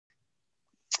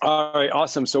All right,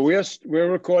 awesome. So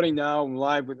we're recording now. I'm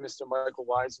live with Mr. Michael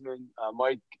Wiseman.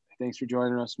 Mike, thanks for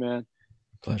joining us, man.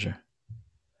 Pleasure.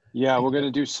 Yeah, we're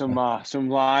gonna do some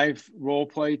live role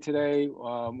play today.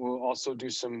 We'll also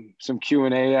do some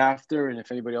Q&A after, and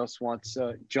if anybody else wants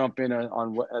to jump in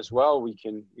on what as well,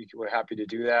 we're happy to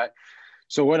do that.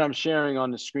 So what I'm sharing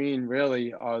on the screen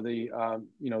really are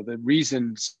the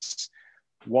reasons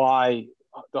why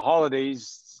the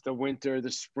holidays, the winter,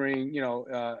 the spring,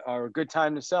 are a good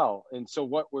time to sell. And so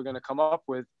what we're going to come up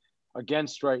with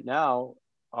against right now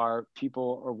are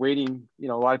people are waiting. A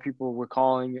lot of people we're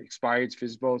calling expired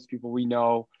FSBOs, people we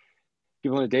know,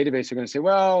 people in the database are going to say,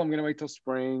 well, I'm going to wait till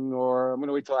spring, or I'm going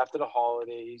to wait till after the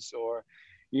holidays, or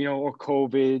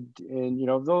COVID.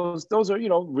 And, those are,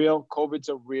 real. COVID's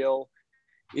a real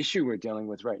issue we're dealing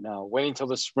with right now. Waiting till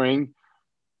the spring,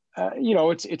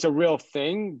 it's a real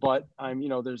thing, but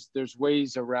there's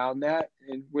ways around that,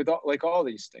 and with like all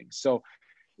these things. So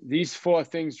these four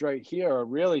things right here are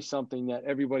really something that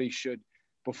everybody should,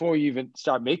 before you even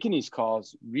start making these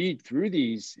calls, read through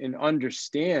these and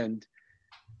understand,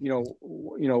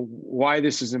 why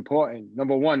this is important.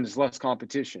 Number one, there's less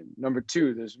competition. Number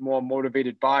two, there's more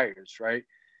motivated buyers, right?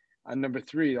 Number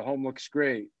three, the home looks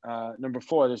great. Number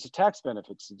four, there's the tax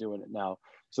benefits to doing it now.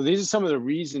 So these are some of the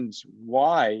reasons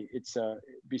why it's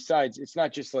besides, it's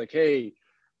not just like, hey,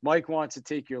 Mike wants to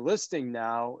take your listing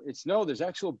now. There's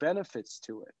actual benefits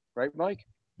to it. Right, Mike?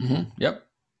 Mm-hmm. Yep,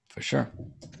 for sure.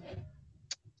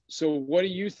 So what do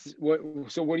you say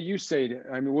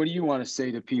what do you want to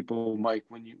say to people, Mike,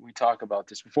 when we talk about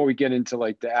this, before we get into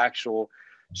like the actual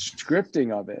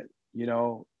scripting of it?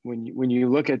 When you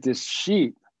look at this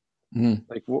sheet, Mm-hmm.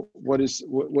 like what does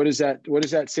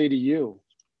that say to you?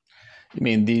 You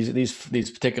mean these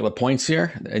particular points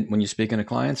here when you're speaking to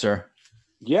clients, or?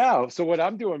 Yeah. So what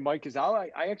I'm doing, Mike, is I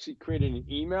actually created an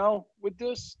email with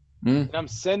this, and I'm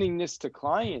sending this to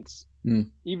clients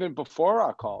even before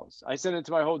our calls. I sent it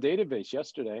to my whole database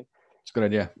yesterday. It's a good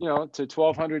idea. To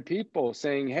 1,200 people,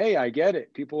 saying, hey, I get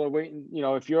it. People are waiting.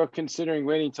 If you're considering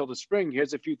waiting until the spring,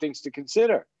 here's a few things to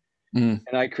consider. And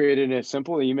I created a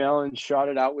simple email and shot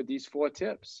it out with these 4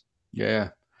 tips. Yeah.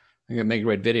 I can make a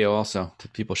great video also.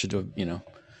 People should do, do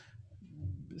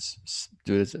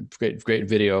this great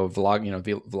video vlog,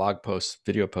 vlog posts,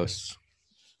 video posts.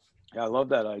 Yeah, I love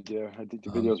that idea. I think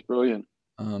the video is brilliant.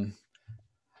 Look,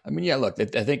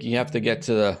 I think you have to get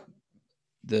to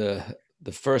the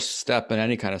first step in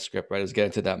any kind of script, right? Is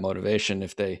getting to that motivation.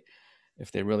 If they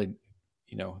really,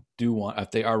 do want,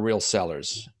 if they are real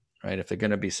sellers, right? If they're going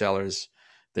to be sellers,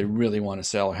 they really want to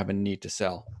sell or have a need to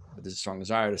sell, but there's a strong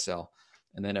desire to sell.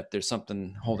 And then if there's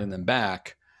something holding them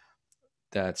back,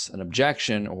 that's an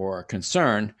objection or a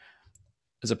concern,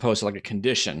 as opposed to like a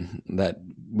condition that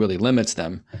really limits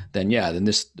them, then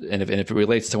if it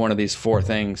relates to one of these 4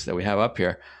 things that we have up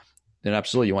here, then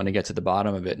absolutely you want to get to the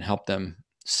bottom of it and help them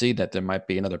see that there might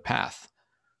be another path,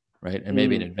 right? And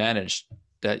maybe an advantage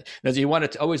that, because you want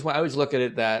to I always look at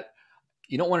it that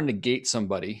you don't want to negate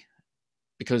somebody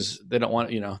because they don't want,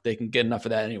 they can get enough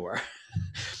of that anywhere.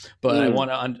 But I want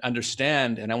to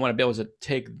understand, and I want to be able to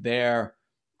take their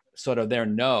sort of their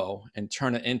no and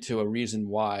turn it into a reason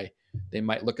why they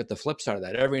might look at the flip side of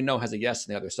that. Every no has a yes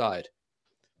on the other side.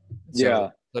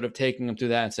 So sort of taking them through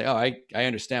that and say, oh, I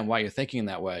understand why you're thinking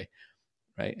that way.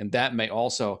 Right. And that may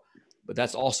also, but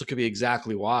that's also could be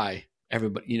exactly why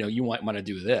everybody, you might want to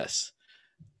do this.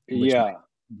 Might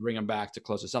bring them back to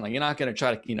close to something. You're not going to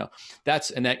try to,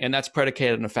 that's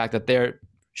predicated on the fact that they're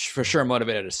for sure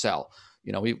motivated to sell.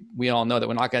 We all know that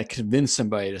we're not going to convince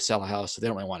somebody to sell a house, so they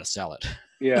don't really want to sell it.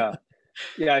 Yeah.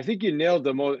 I think you nailed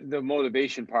the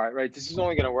motivation part, right? This is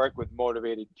only going to work with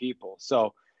motivated people.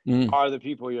 So are the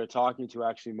people you're talking to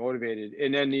actually motivated?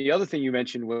 And then the other thing you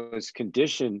mentioned was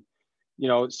condition.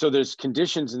 So there's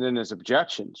conditions and then there's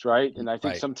objections, right? And I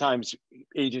think sometimes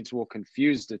agents will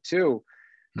confuse the two,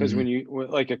 because when you,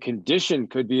 like, a condition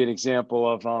could be an example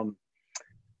of,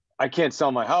 I can't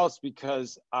sell my house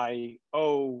because I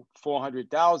owe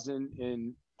 $400,000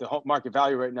 and the home market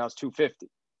value right now is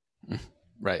 $250,000.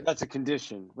 Right. That's a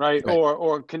condition, right?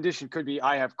 Or condition could be,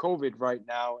 I have COVID right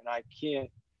now and I can't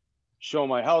show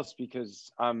my house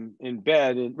because I'm in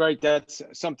bed. And that's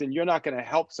something you're not going to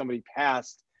help somebody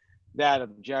past that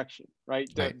objection, right?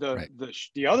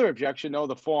 The other objection,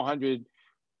 the 400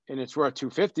 and it's worth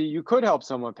 250, you could help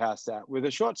someone pass that with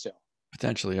a short sale.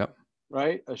 Potentially, yep.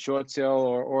 Right? A short sale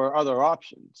or other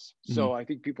options. So I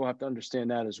think people have to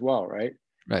understand that as well, right?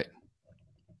 Right.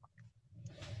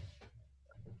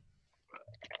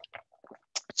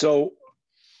 So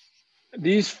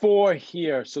these 4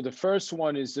 here. So the first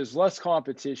one is there's less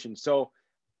competition. So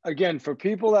again, for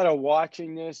people that are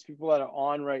watching this, people that are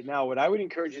on right now, what I would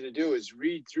encourage you to do is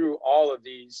read through all of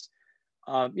these.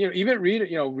 Even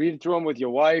read through them with your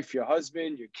wife, your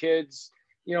husband, your kids,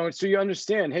 so you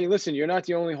understand, hey, listen, you're not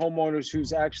the only homeowners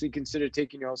who's actually considered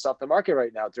taking your house off the market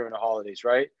right now during the holidays,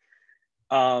 right?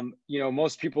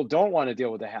 Most people don't want to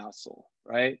deal with the hassle,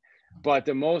 right? But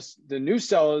the new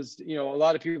sellers, a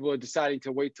lot of people are deciding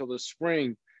to wait till the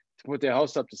spring to put their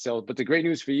house up to sell. But the great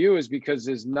news for you is because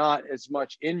there's not as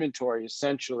much inventory,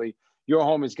 essentially, your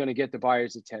home is going to get the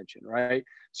buyer's attention, right?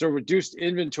 So reduced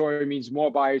inventory means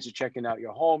more buyers are checking out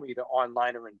your home, either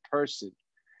online or in person.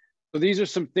 So these are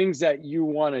some things that you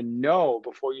want to know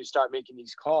before you start making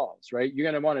these calls, right? You're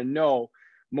going to want to know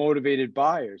motivated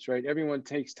buyers, right? Everyone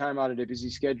takes time out of their busy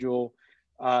schedule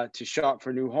to shop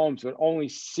for new homes, but only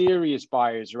serious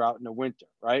buyers are out in the winter,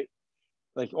 right?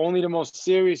 Like only the most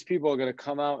serious people are going to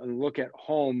come out and look at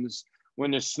homes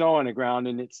when there's snow on the ground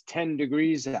and it's 10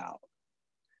 degrees out.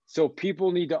 So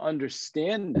people need to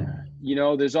understand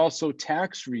that. There's also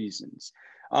tax reasons.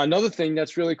 Another thing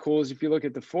that's really cool is if you look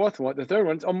at the third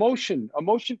one, emotion.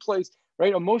 Emotion plays,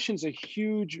 right? Emotion's a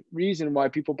huge reason why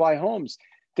people buy homes.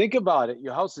 Think about it.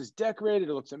 Your house is decorated.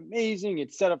 It looks amazing.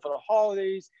 It's set up for the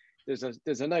holidays. There's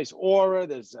a nice aura.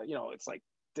 There's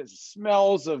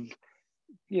smells of,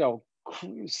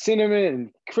 cinnamon and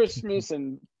Christmas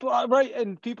and right.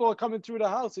 And people are coming through the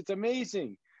house. It's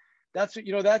amazing. That's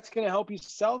that's going to help you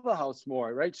sell the house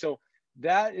more, right? So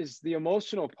that is the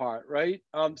emotional part, right?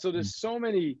 So there's so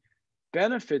many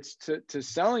benefits to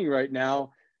selling right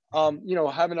now.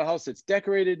 Having a house that's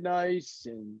decorated nice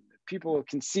and people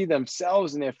can see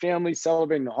themselves and their family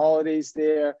celebrating the holidays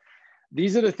there.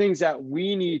 These are the things that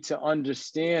we need to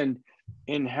understand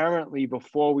inherently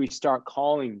before we start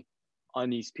calling on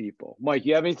these people. Mike,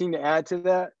 you have anything to add to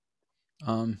that?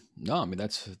 No, I mean,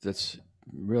 that's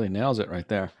really nails it right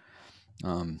there.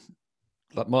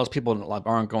 Most people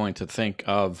aren't going to think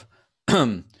of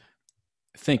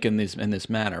think in this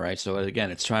manner, right? So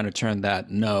again, it's trying to turn that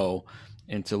no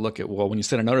into look at, well, when you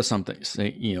send a note or something,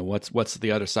 say, what's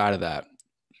the other side of that?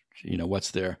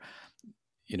 What's their,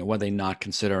 what are they not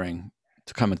considering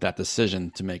to come at that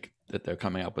decision to make that they're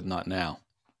coming up with not now?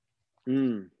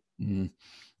 Mm-hmm.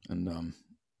 And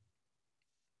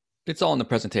it's all in the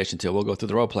presentation too. We'll go through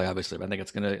the role play, obviously, but I think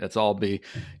it's all be,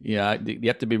 you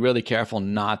have to be really careful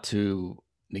not to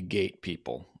negate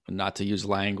people, not to use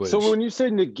language. So when you say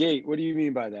negate, what do you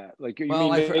mean by that? Like, you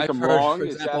mean make them wrong? For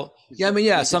example,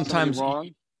 sometimes,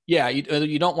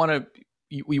 you don't want to,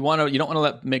 you don't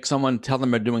want to make someone tell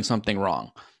them they're doing something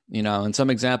wrong. And some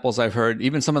examples I've heard,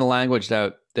 even some of the language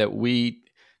that we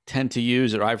tend to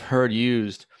use or I've heard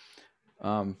used.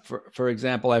 For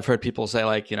example, I've heard people say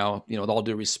like, with all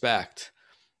due respect,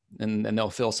 and they'll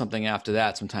fill something after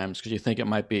that sometimes because you think it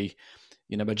might be,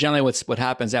 but generally what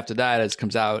happens after that is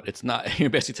comes out, it's not,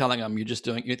 you're basically telling them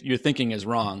your thinking is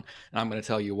wrong, and I'm going to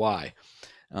tell you why.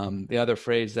 The other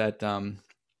phrase that,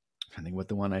 I think what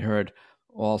the one I heard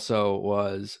also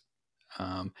was,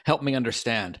 help me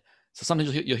understand. So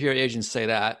sometimes you'll hear agents say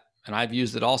that, and I've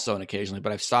used it also occasionally,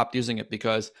 but I've stopped using it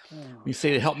because when you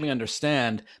say to help me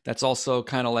understand, that's also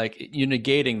kind of like you're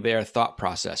negating their thought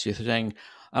process. You're saying,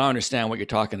 I don't understand what you're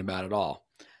talking about at all.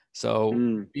 So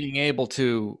being able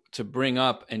to bring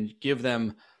up and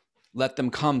let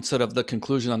them come sort of the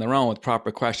conclusion on their own with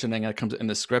proper questioning that comes in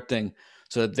the scripting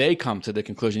so that they come to the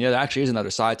conclusion, there actually is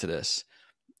another side to this.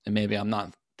 And maybe I'm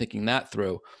not thinking that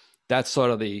through. That's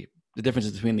sort of the difference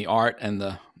between the art and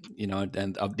the,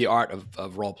 and of the art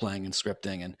of role playing and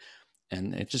scripting.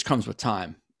 And it just comes with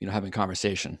time, having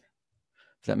conversation.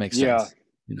 If that makes sense.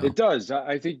 It does.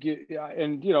 I think,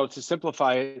 and to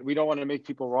simplify it, we don't want to make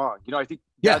people wrong. I think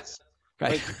that's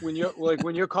right. When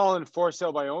you're calling for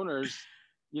sale by owners,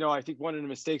 I think one of the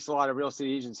mistakes a lot of real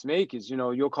estate agents make is,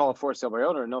 you'll call a for sale by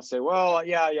owner and they'll say, well,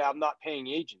 yeah, I'm not paying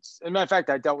agents. As a matter of fact,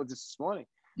 I dealt with this morning.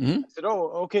 Mm-hmm. I said, oh,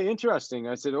 okay, interesting.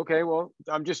 I said, okay, well,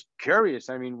 I'm just curious.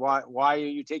 I mean, why are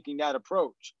you taking that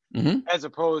approach? Mm-hmm. As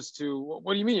opposed to,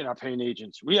 what do you mean you're not paying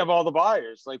agents? We have all the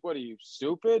buyers. Like, what are you,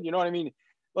 stupid? You know what I mean?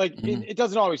 Like, mm-hmm. it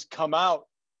doesn't always come out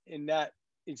in that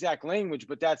exact language,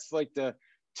 but that's like the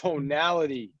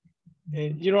tonality.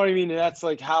 And you know what I mean? And that's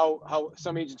like how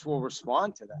some agents will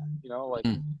respond to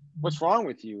that, what's wrong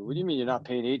with you? What do you mean you're not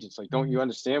paying agents? Like, don't you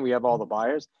understand we have all the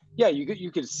buyers? Yeah,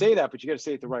 you could say that, but you got to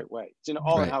say it the right way. It's in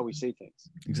how we say things.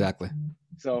 Exactly.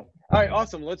 So, all right,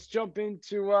 awesome. Let's jump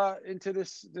into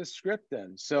this script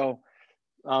then. So,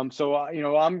 I'm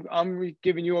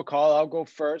giving you a call. I'll go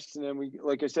first, and then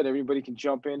like I said, everybody can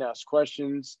jump in, ask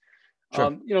questions.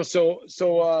 Sure.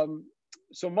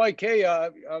 So Mike, hey,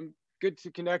 good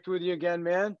to connect with you again,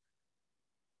 man.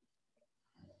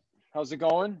 How's it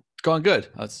going? Going good.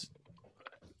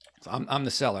 I'm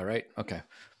the seller, right? Okay.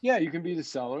 Yeah, you can be the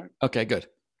seller. Okay, good.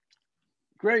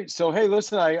 Great. So hey,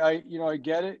 listen, I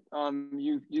get it.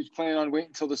 You plan on waiting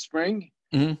until the spring.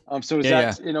 Hmm. So is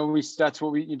Yeah, that yeah. that's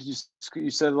what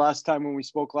you said last time when we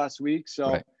spoke last week.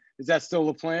 So Right. is that still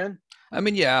the plan? I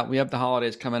mean, yeah, we have the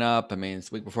holidays coming up. I mean, it's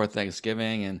the week before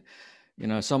Thanksgiving,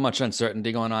 and so much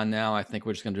uncertainty going on now. I think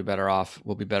we're just going to do better off.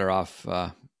 We'll be better off,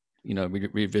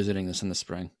 revisiting this in the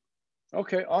spring.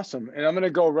 Okay, awesome. And I'm going to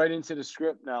go right into the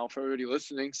script now for everybody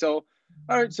listening. So,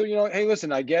 all right. So, hey,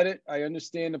 listen, I get it. I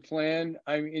understand the plan.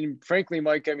 I mean, frankly,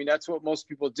 Mike, I mean, that's what most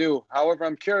people do. However,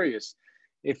 I'm curious,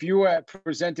 if you were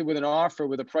presented with an offer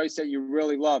with a price that you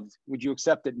really loved, would you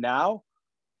accept it now?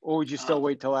 Or would you still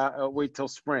wait till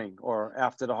spring or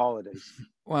after the holidays?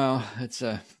 Well, it's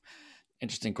a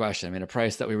interesting question. I mean, a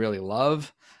price that we really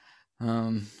love.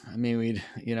 I mean,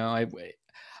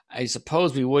 I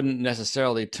suppose we wouldn't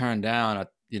necessarily turn down a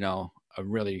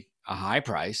high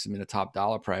price. I mean, a top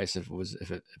dollar price if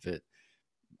it.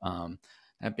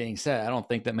 That being said, I don't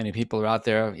think that many people are out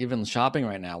there even shopping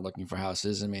right now looking for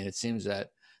houses. I mean, it seems that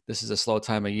this is a slow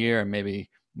time of year, and maybe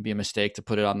it'd be a mistake to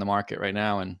put it on the market right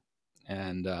now, and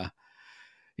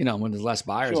when there's less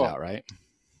buyers Sure. out, right?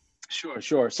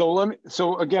 Sure.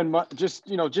 So again, just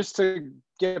to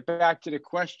get back to the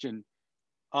question,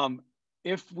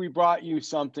 if we brought you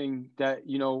something that,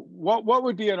 what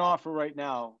would be an offer right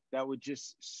now that would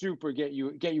just super get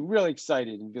you really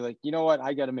excited and be like, you know what,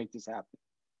 I got to make this happen.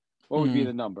 What would be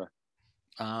the number?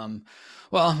 Well,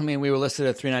 I mean, we were listed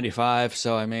at 395.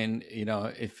 So, I mean,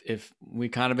 if we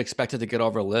kind of expected to get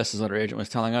over list, as what our agent was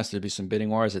telling us, there'd be some bidding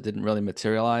wars that didn't really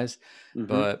materialize. Mm-hmm.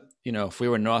 But, if we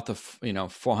were north of,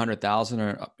 400,000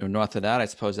 or north of that, I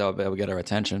suppose that would get our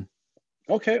attention.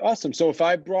 Okay, awesome. So if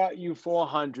I brought you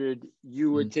 400,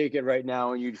 you would take it right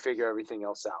now and you'd figure everything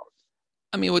else out.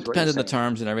 I mean, it would depend on the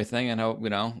terms and everything, and how, we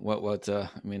have to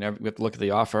look at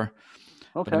the offer.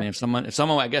 Okay. But I mean, if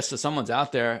someone's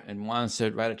out there and wants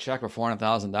to write a check for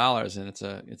 $400,000 and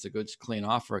it's a good clean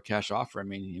offer, a cash offer. I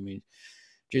mean,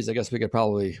 geez, I guess we could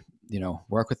probably,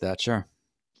 work with that. Sure.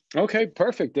 Okay,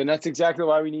 perfect. And that's exactly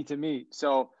why we need to meet.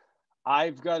 So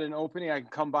I've got an opening. I can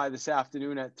come by this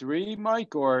afternoon at 3,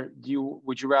 Mike, or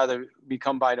would you rather me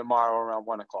come by tomorrow around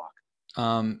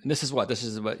 1:00? This is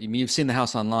what you've seen the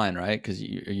house online, right? Because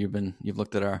you've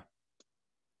looked at our.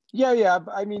 Yeah.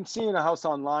 I mean, seeing a house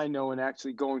online, no, and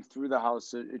actually going through the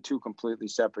house are two completely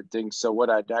separate things. So what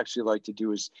I'd actually like to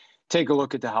do is take a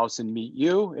look at the house and meet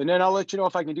you, and then I'll let you know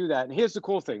if I can do that. And here's the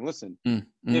cool thing. Listen,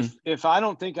 if I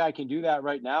don't think I can do that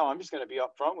right now, I'm just going to be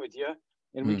upfront with you,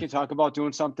 and we can talk about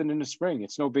doing something in the spring.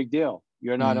 It's no big deal.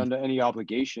 You're not under any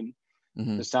obligation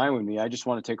to sign with me. I just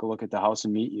want to take a look at the house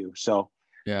and meet you. So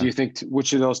do you think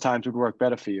which of those times would work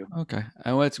better for you? Okay.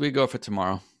 And we go for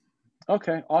tomorrow.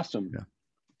 Okay, awesome. Yeah.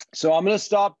 So I'm going to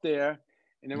stop there,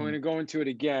 and then we're going to go into it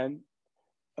again.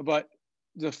 But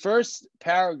the first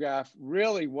paragraph,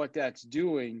 really what that's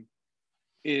doing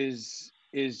is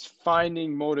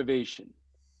finding motivation.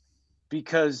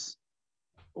 Because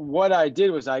what I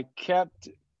did was I kept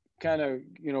kind of,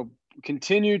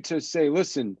 continued to say,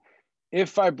 listen,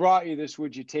 if I brought you this,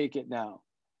 would you take it now?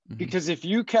 Mm-hmm. Because if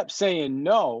you kept saying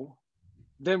no,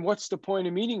 then what's the point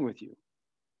of meeting with you?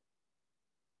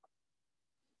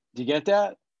 Do you get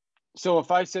that? So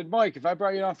if I said, Mike, if I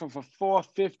brought you an offer for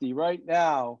 $450 right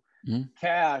now,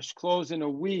 cash, close in a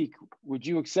week, would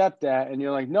you accept that? And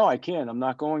you're like, no, I can't. I'm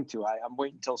not going to. I'm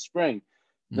waiting until spring.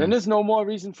 Then there's no more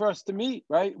reason for us to meet,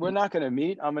 right? We're not going to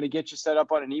meet. I'm going to get you set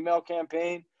up on an email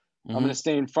campaign. I'm going to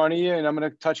stay in front of you, and I'm going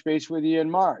to touch base with you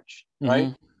in March,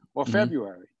 right? Or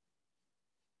February.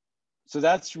 So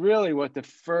that's really what the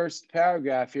first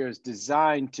paragraph here is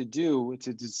designed to do. It's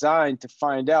designed to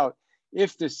find out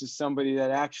if this is somebody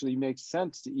that actually makes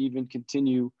sense to even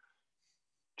continue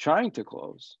trying to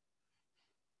close.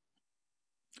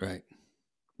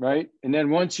 Right. And then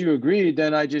once you agree,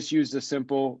 then I just use the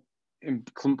simple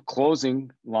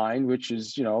closing line, which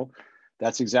is,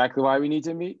 that's exactly why we need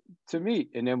to meet.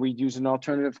 And then we use an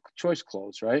alternative choice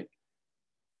close, right?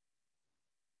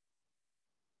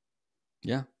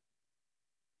 Yeah.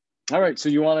 All right. So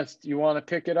you want to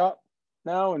pick it up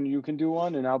now, and you can do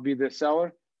one, and I'll be the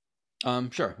seller.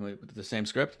 Sure. The same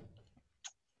script.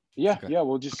 Yeah. Okay. Yeah.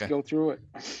 We'll just go through it.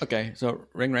 Okay. So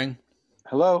ring.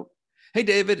 Hello. Hey,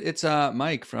 David. It's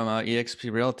Mike from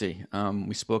eXp Realty.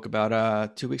 We spoke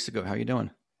about 2 weeks ago. How you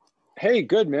doing? Hey,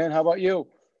 good, man. How about you?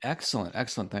 Excellent.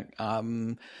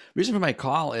 Reason for my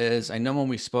call is I know when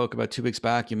we spoke about 2 weeks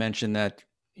back, you mentioned that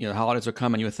the holidays are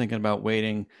coming. You were thinking about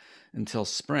waiting until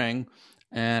spring,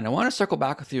 and I want to circle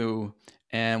back with you.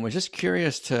 And was just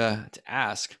curious to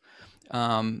ask.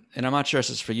 and I'm not sure if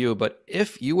this is for you, but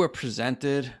if you were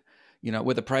presented,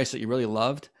 with a price that you really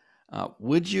loved,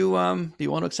 would you be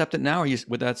willing to accept it now, or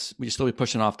would you still be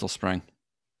pushing off till spring?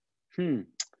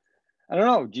 I don't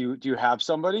know. Do you have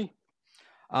somebody?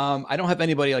 I don't have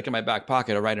anybody like in my back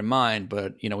pocket or right in mind,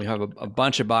 but we have a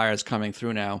bunch of buyers coming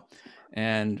through now,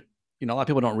 and a lot of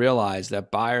people don't realize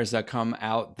that buyers that come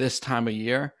out this time of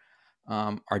year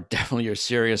are definitely your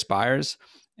serious buyers,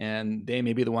 and they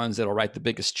may be the ones that'll write the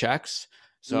biggest checks.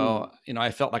 So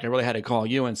I felt like I really had to call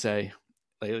you and say,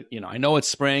 I know it's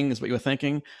spring is what you were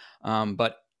thinking,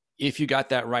 but if you got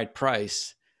that right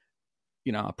price,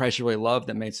 a price you really loved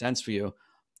that made sense for you,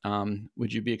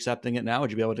 would you be accepting it now?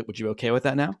 Would you be okay with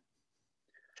that now?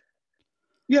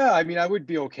 Yeah, I mean, I would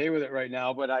be okay with it right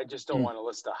now, but I just don't want to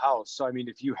list a house. So, I mean,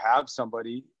 if you have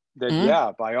somebody, then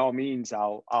yeah, by all means,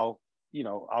 I'll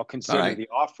consider the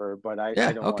offer, but I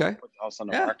don't want to put the house on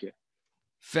the market.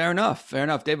 Fair enough.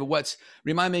 David,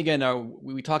 remind me again,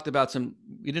 we talked about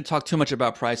we didn't talk too much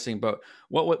about pricing, but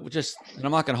what just, and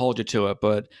I'm not going to hold you to it,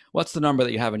 but what's the number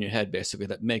that you have in your head basically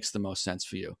that makes the most sense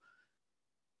for you?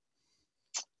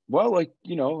 Well,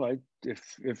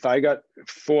 if I got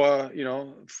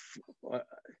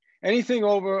anything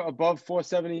above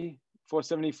 470,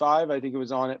 475, I think it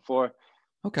was on it for,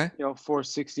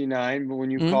 469. But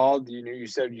when you called, you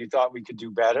said you thought we could do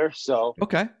better. So,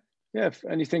 yeah, if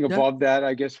anything above that,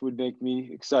 I guess would make me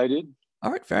excited. All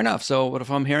right, fair enough. So what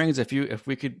if I'm hearing is if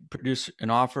we could procure an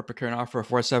offer of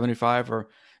 475 or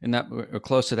in that or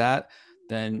close to that,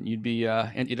 then you'd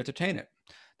entertain it.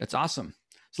 That's awesome.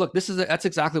 So look, that's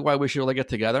exactly why we should really get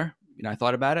together. I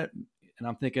thought about it, and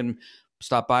I'm thinking,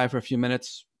 stop by for a few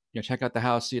minutes, check out the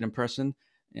house, see it in person,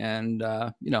 and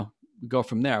go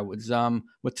from there. Would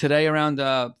today around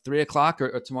 3:00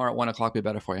 or tomorrow at 1:00 be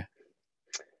better for you?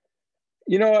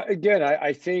 Again,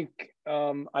 I think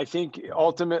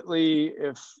ultimately,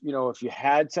 if you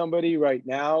had somebody right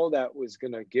now that was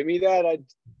going to give me that,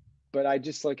 but I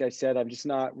just, like I said, I'm just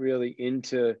not really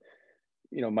into,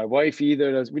 my wife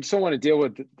either. We just don't want to deal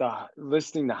with the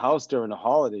listing the house during the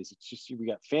holidays. It's just, we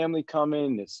got family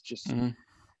coming. It's just,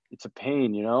 it's a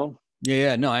pain,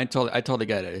 Yeah, no, I totally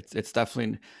get it. It's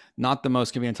definitely not the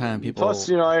most convenient time. People. Plus,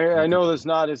 I know there's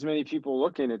not as many people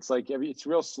looking. It's like it's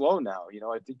real slow now.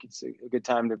 I think it's a good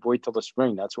time to wait till the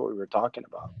spring. That's what we were talking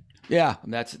about. Yeah,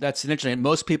 that's interesting.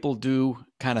 Most people do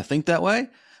kind of think that way,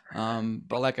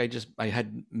 but like I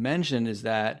had mentioned, is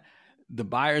that the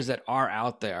buyers that are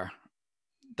out there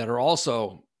that are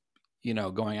also,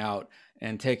 going out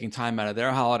and taking time out of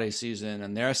their holiday season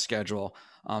and their schedule,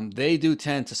 they do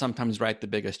tend to sometimes write the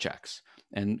biggest checks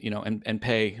and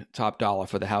pay top dollar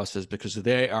for the houses because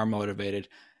they are motivated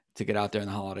to get out there in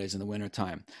the holidays in the winter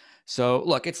time. So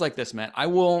look, it's like this, man. I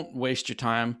won't waste your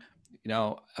time.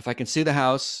 If I can see the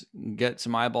house, get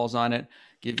some eyeballs on it,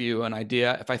 give you an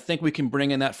idea. If I think we can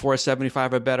bring in that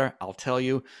 475 or better, I'll tell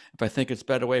you. If I think it's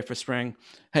better way for spring,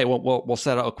 hey, we'll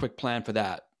set out a quick plan for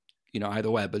that.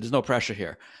 Either way, but there's no pressure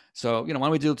here. So, why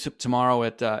don't we do tomorrow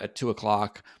at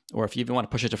 2:00, or if you even want to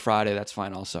push it to Friday, that's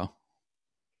fine also.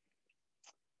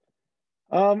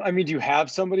 I mean, do you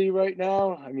have somebody right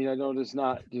now? I mean, I know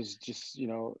there's just.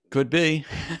 Could be.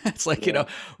 It's like,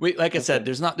 I said,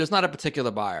 there's not a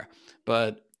particular buyer,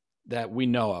 but that we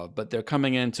know of, but they're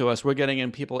coming into us. We're getting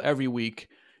in people every week,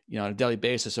 on a daily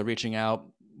basis are reaching out.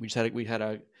 We had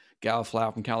a gal fly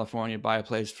out from California, buy a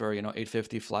place for,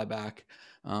 $850, fly back.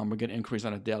 We're getting inquiries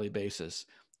on a daily basis.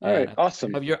 All right,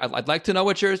 awesome. I'd like to know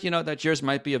what yours, that yours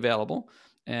might be available,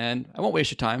 and I won't waste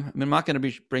your time. I mean, I'm not going to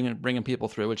be bringing people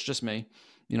through. It's just me,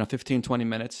 15, 20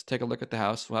 minutes, take a look at the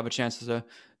house. We'll have a chance to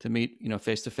meet,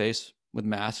 face to face with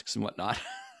masks and whatnot.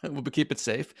 We'll keep it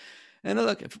safe, and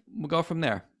look, we'll go from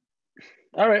there.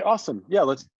 All right, awesome. Yeah,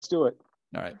 let's do it.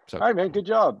 All right. All right, man. Good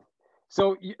job.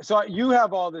 So you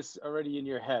have all this already in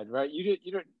your head, right?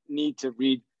 You don't need to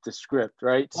read the script,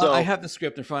 right? Well, so I have the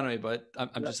script in front of me, but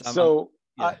I'm just.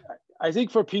 I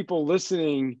think for people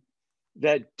listening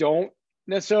that don't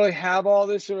necessarily have all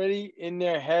this already in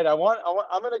their head, I'm going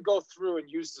to go through and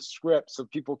use the script so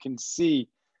people can see,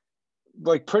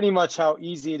 like, pretty much how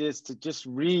easy it is to just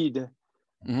read,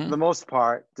 the most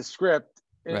part, the script.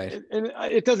 Right. And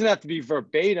it doesn't have to be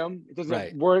verbatim. It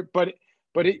doesn't work, but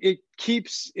it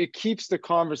keeps the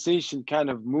conversation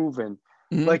kind of moving.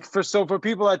 Like for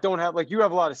people that don't have, like, you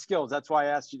have a lot of skills. That's why I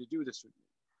asked you to do this with me,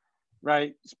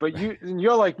 right? But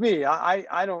you're like me.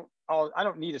 I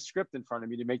don't need a script in front of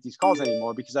me to make these calls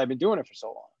anymore because I've been doing it for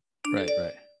so long.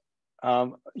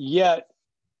 Right. Yet,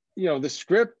 the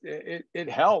script it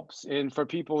helps, and for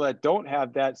people that don't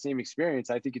have that same experience,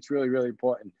 I think it's really, really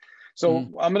important. So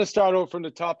I'm going to start over from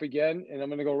the top again, and I'm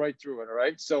going to go right through it. All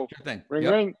right. So sure thing.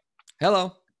 Ring.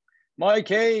 Hello. Mike,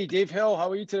 hey, Dave Hill,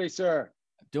 how are you today, sir?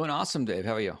 Doing awesome, Dave.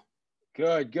 How are you?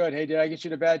 Good, good. Hey, did I get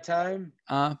you at a bad time?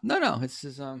 No,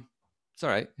 it's all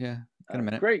right. Yeah, got a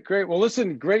minute. Great, great. Well,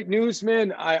 listen, great news,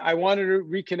 man. I wanted to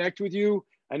reconnect with you.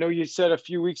 I know you said a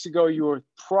few weeks ago you were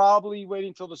probably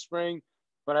waiting till the spring,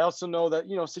 but I also know that,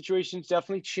 situations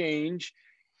definitely change.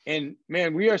 And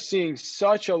man, we are seeing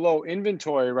such a low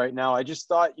inventory right now. I just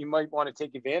thought you might want to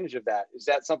take advantage of that. Is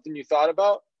that something you thought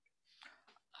about?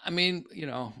 I mean,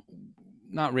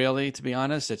 not really, to be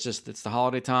honest. It's the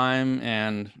holiday time,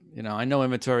 and I know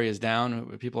inventory is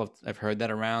down. I've heard that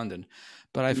around,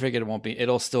 but I figured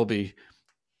it'll still be,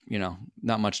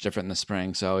 not much different in the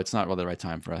spring. So it's not really the right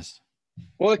time for us.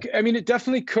 Well, I mean, it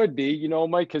definitely could be,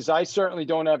 Mike, because I certainly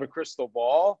don't have a crystal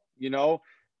ball. And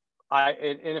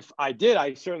if I did,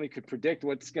 I certainly could predict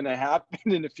what's going to happen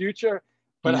in the future,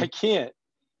 but I can't.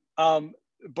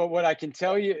 But what I can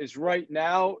tell you is right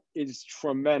now is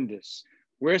tremendous.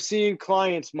 We're seeing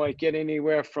clients might get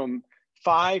anywhere from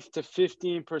 5 to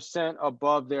 15%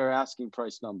 above their asking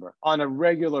price number on a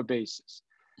regular basis.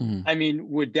 Mm-hmm. I mean,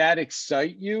 would that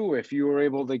excite you if you were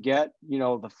able to get,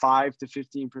 the 5 to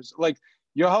 15%? Like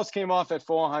your house came off at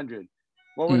 400.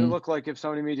 What would it look like if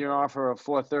somebody made you an offer of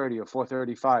 430 or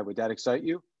 435? Would that excite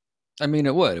you? I mean,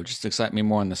 it would just excite me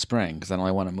more in the spring because I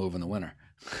don't want to move in the winter.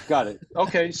 Got it.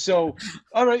 Okay. So,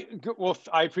 all right. Good. Well,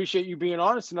 I appreciate you being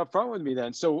honest and upfront with me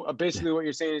then. So basically what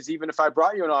you're saying is even if I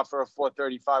brought you an offer of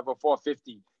 435 or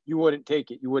 450, you wouldn't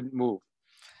take it. You wouldn't move.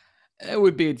 It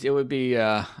would be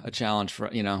a challenge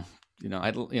for, I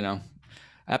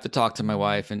have to talk to my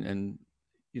wife and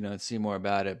see more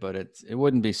about it, but it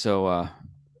wouldn't be so,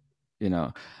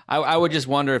 I would just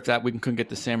wonder if that we couldn't get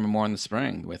the same or more in the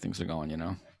spring the way things are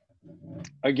going,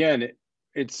 Again,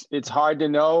 it's hard to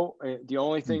know. The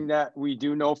only thing that we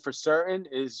do know for certain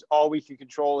is all we can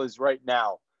control is right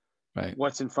now, right?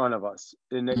 What's in front of us.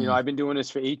 And I've been doing this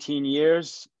for 18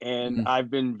 years, and I've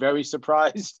been very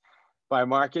surprised by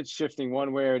markets shifting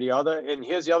one way or the other. And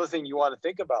here's the other thing you want to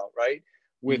think about, right?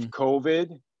 With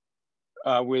COVID,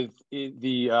 with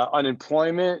the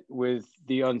unemployment, with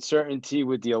the uncertainty,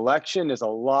 with the election, there's a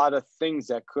lot of things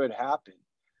that could happen.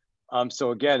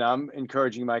 So again, I'm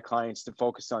encouraging my clients to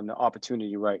focus on the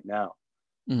opportunity right now.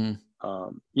 So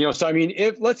I mean,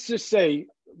 if let's just say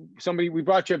we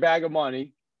brought you a bag of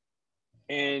money,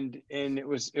 and it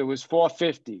was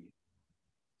 450,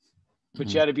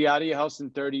 but you had to be out of your house in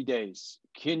 30 days.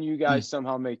 Can you guys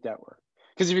somehow make that work?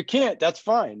 Because if you can't, that's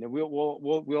fine. And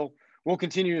we'll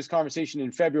continue this conversation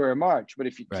in February or March. But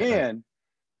if you can,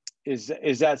 is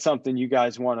that something you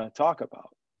guys want to talk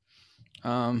about?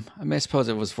 I mean, I suppose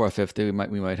it was 450.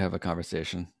 We might have a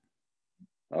conversation.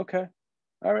 Okay.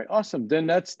 All right. Awesome. Then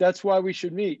that's why we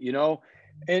should meet,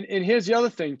 and here's the other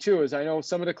thing too, is I know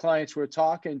some of the clients we're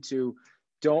talking to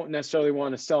don't necessarily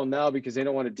want to sell now because they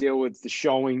don't want to deal with the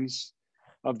showings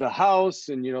of the house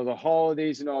and, the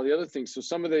holidays and all the other things. So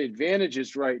some of the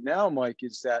advantages right now, Mike,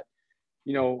 is that,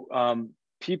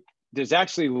 there's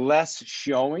actually less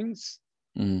showings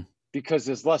because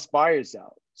there's less buyers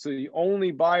out. So the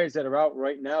only buyers that are out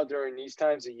right now during these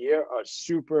times of year are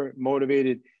super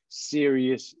motivated,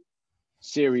 serious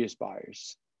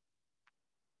buyers.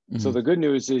 So the good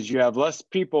news is you have less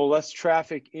people, less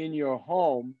traffic in your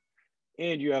home,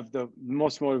 and you have the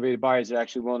most motivated buyers that are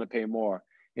actually willing to pay more.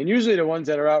 And usually the ones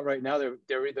that are out right now,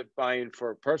 they're either buying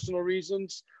for personal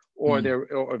reasons or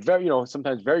or very,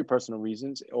 sometimes very personal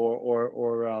reasons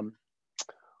or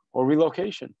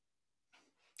relocation.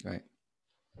 Right.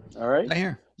 All right. I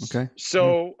hear. Okay.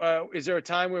 So is there a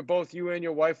time where both you and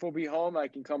your wife will be home? I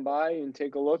can come by and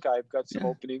take a look. I've got some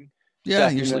opening. Yeah,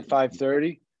 usually at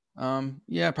 5:30.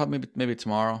 Yeah, probably maybe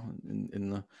tomorrow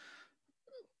in the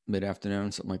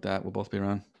mid-afternoon, something like that. We'll both be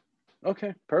around.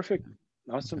 Okay, perfect.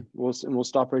 Awesome. We'll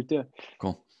stop right there.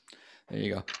 Cool. There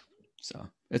you go. So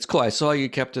it's cool. I saw you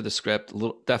kept to the script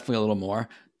definitely a little more.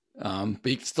 But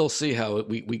you can still see how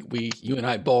you and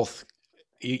I both,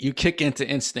 you kick into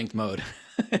instinct mode.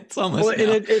 It's almost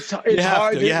it's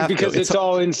hard because it's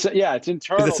all it's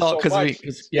internal. It's all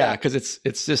because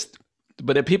it's just.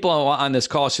 But if people on this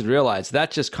call should realize that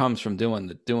just comes from doing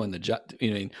the job.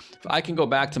 If I can go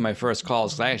back to my first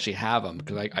calls, because I actually have them,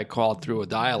 because I called through a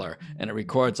dialer and it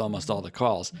records almost all the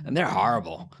calls, and they're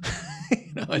horrible.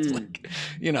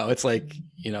 It's like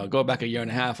go back a year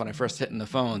and a half when I first hitting the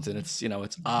phones, and it's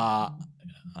I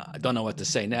don't know what to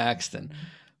say next, and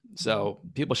so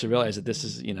people should realize that this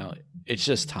is it's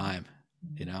just time,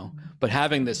 But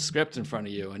having this script in front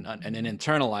of you and then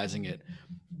internalizing it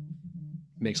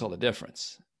makes all the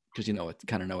difference, because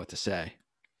kind of know what to say.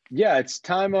 Yeah, it's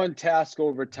time on task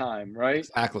over time, right?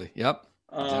 Exactly. Yep.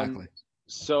 Exactly.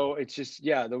 So it's just,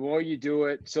 yeah, the more you do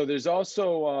it. So there's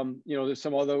also, there's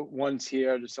some other ones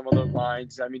here. There's some other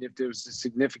lines. I mean, if there's a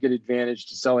significant advantage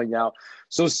to selling now.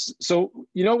 So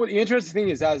what the interesting thing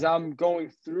is, as I'm going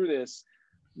through this,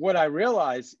 what I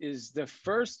realize is the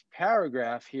first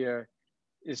paragraph here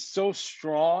is so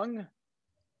strong.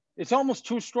 It's almost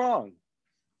too strong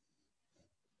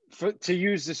to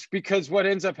use this, because what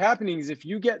ends up happening is if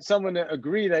you get someone to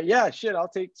agree that, yeah, shit, I'll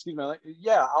take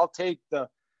the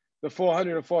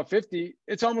 400 or 450,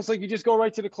 it's almost like you just go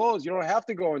right to the close. You don't have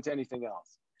to go into anything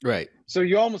else. Right. So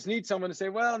you almost need someone to say,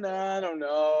 well, nah, I don't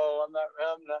know. I'm not,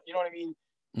 you know what I mean?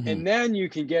 Mm-hmm. And then you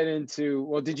can get into,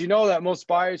 well, did you know that most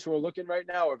buyers who are looking right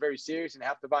now are very serious and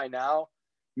have to buy now,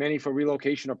 many for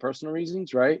relocation or personal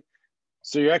reasons, right?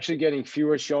 So you're actually getting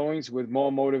fewer showings with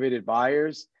more motivated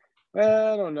buyers.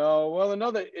 Well, I don't know. Well,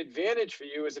 another advantage for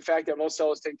you is the fact that most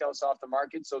sellers take the house off the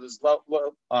market. So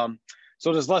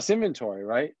there's less inventory,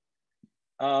 right?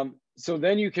 So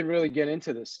then you can really get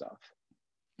into this stuff.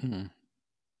 Mm-hmm.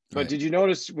 But right. Did you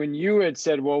notice when you had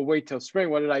said, well, wait till spring,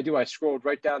 what did I do? I scrolled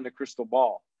right down to crystal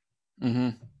ball. Mm-hmm.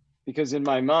 Because in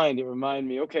my mind, it reminded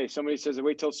me, okay, somebody says,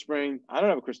 wait till spring. I don't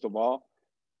have a crystal ball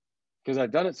because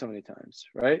I've done it so many times,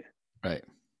 right? Right.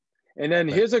 And then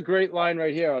here's a great line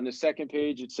right here on the second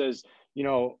page. It says,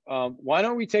 why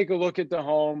don't we take a look at the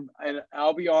home? And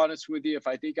I'll be honest with you, if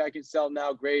I think I can sell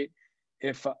now, great.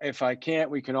 If I can't,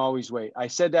 we can always wait. I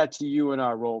said that to you in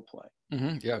our role play.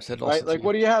 Mm-hmm. Yeah, I've said it also. Right? Like,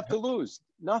 what do you have to lose?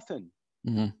 Nothing.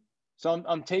 Mm-hmm. So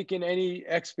I'm taking any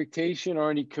expectation or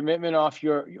any commitment off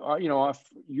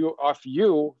off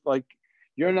you. Like,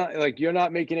 you're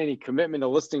not making any commitment to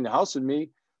listing the house with me.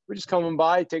 We're just coming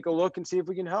by, take a look, and see if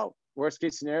we can help. Worst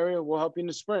case scenario, we'll help you in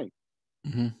the spring.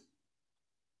 Mm-hmm.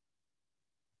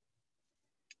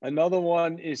 Another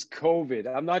one is COVID.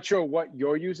 I'm not sure what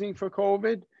you're using for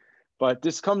COVID, but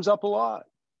this comes up a lot.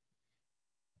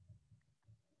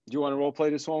 Do you want to role play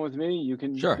this one with me? You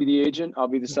can be the agent. I'll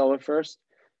be the seller first.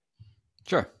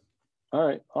 Sure. All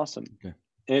right. Awesome. Okay.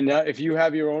 And if you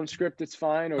have your own script, it's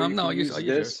fine. Or you can use this.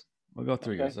 Yours. We'll go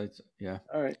through yours. Yeah.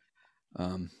 All right.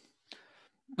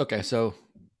 Okay. So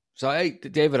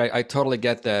David, I totally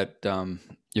get that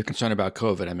you're concerned about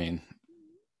COVID. I mean,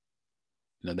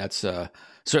 that's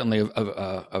certainly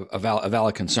a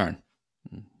valid concern.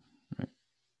 Right.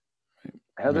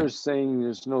 Heather's saying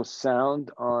there's no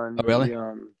sound on. Oh, really?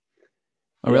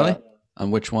 Really? On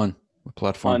which one? What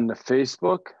platform? On the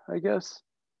Facebook, I guess.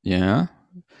 Yeah.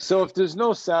 So if there's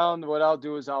no sound, what I'll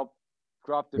do is I'll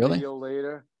drop the video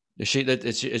later. Is there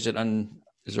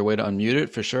a way to unmute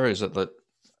it for sure? Is it that?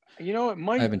 It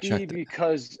might be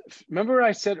because remember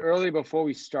I said earlier before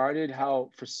we started how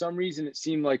for some reason it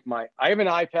seemed like I have an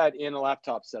iPad and a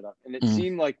laptop set up, and it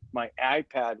seemed like my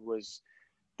iPad was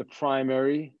the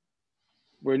primary,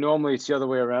 where normally it's the other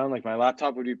way around. Like my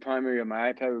laptop would be primary and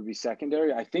my iPad would be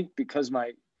secondary. I think because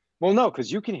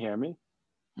because you can hear me.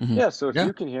 Mm-hmm. Yeah, so if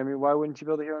you can hear me, why wouldn't you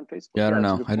be able to hear on Facebook? Yeah, I don't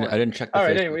know. I didn't check the All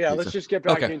right, Facebook anyway, let's just get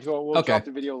back into it. We'll drop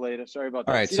the video later. Sorry about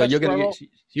that. All right, so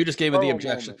you just gave me the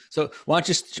objection. So why don't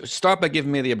you start by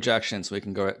giving me the objection so we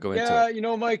can go into it.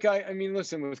 Yeah, Mike, I mean,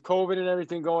 listen, with COVID and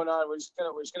everything going on, we're just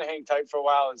gonna hang tight for a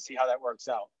while and see how that works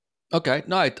out. Okay.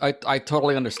 No, I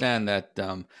totally understand that,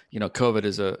 COVID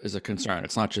is a concern.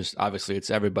 It's not just, obviously it's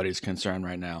everybody's concern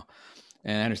right now.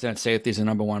 And I understand safety is the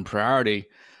number one priority.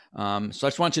 So I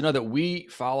just want you to know that we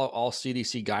follow all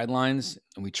CDC guidelines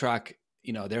and we track,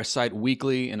 their site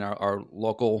weekly and our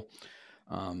local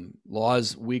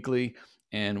laws weekly.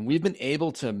 And we've been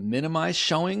able to minimize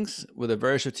showings with a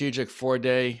very strategic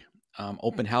 4-day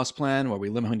open house plan where we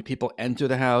limit how many people enter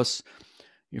the house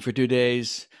for 2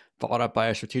 days, followed up by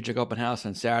a strategic open house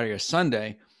on Saturday or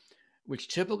Sunday, which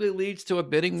typically leads to a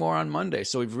bidding war on Monday.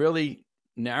 So we've really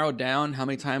narrowed down how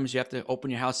many times you have to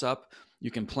open your house up.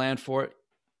 You can plan for it.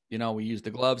 We use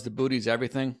the gloves, the booties,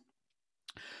 everything.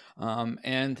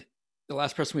 And the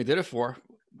last person we did it for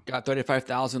got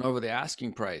 $35,000 over the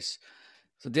asking price.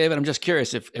 So David, I'm just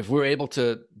curious if we're able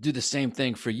to do the same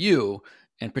thing for you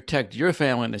and protect your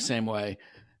family in the same way,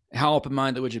 how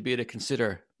open-minded would you be to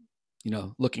consider,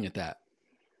 looking at that?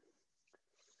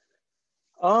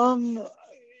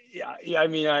 Yeah. I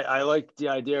mean, I like the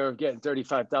idea of getting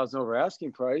 $35,000 over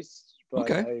asking price, but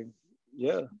okay.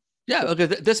 Yeah. Look,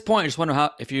 at this point, I just wonder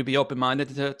if you'd be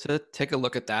open-minded to take a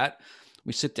look at that.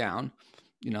 We sit down,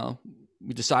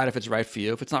 we decide if it's right for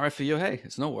you. If it's not right for you, hey,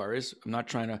 it's no worries. I'm not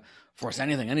trying to force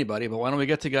anybody, but why don't we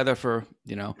get together for,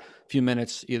 a few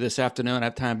minutes either this afternoon, I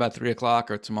have time about 3:00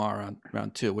 or tomorrow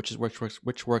around 2,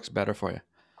 which works better for you?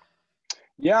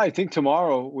 Yeah, I think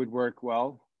tomorrow would work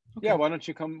well. Okay. Yeah, why don't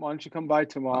you come by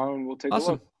tomorrow and we'll take a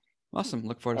look. Awesome.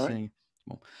 Look forward to seeing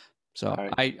you. So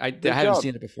right. I Good haven't job.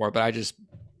 seen it before, but I just,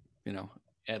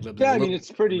 ad-libbed it Yeah, a I mean, little.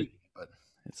 it's pretty, But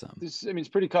it's it's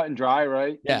pretty cut and dry,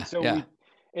 right? And yeah, so yeah.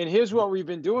 and here's what we've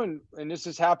been doing, and this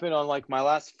has happened on like my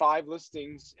last 5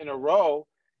 listings in a row,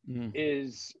 Mm-hmm.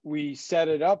 is we set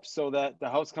it up so that the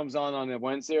house comes on a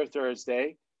Wednesday or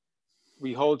Thursday.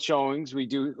 We hold showings. We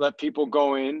do let people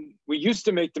go in. We used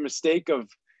to make the mistake of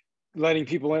letting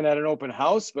people in at an open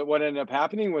house, but what ended up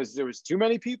happening was there was too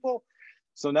many people.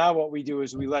 So now what we do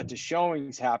is we let the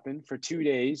showings happen for 2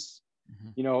 days,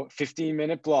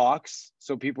 15-minute blocks,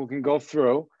 so people can go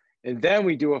through. And then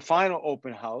we do a final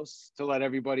open house to let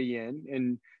everybody in.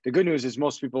 And the good news is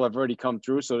most people have already come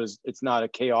through, so it's not a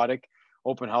chaotic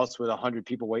open house with 100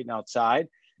 people waiting outside.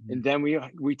 Mm-hmm. And then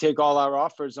we take all our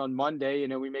offers on Monday,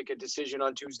 and then we make a decision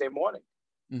on Tuesday morning.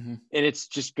 Mm-hmm. And it's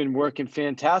just been working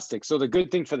fantastic. So the good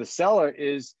thing for the seller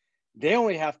is they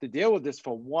only have to deal with this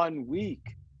for 1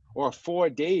 week or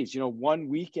 4 days, 1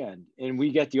 weekend, and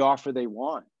we get the offer they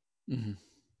want. Mm-hmm.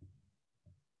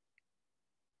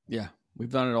 Yeah, we've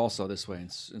done it also this way in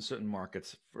certain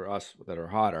markets for us that are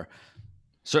hotter.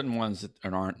 Certain ones that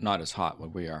aren't not as hot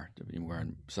what we are. We're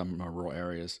in some more rural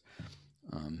areas,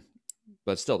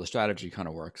 but still the strategy kind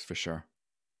of works for sure.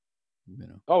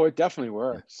 Oh, it definitely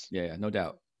works. Yeah, no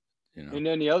doubt. And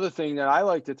then the other thing that I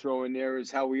like to throw in there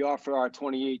is how we offer our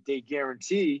 28-day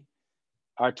guarantee.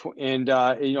 If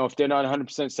they're not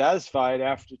 100% satisfied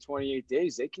after 28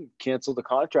 days, they can cancel the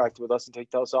contract with us and take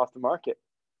the house off the market.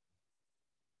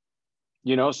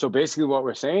 So basically what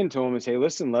we're saying to them is, hey,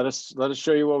 listen, let us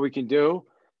show you what we can do.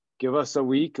 Give us a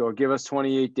week or give us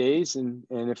 28 days. And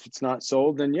if it's not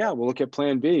sold, then yeah, we'll look at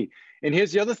plan B. And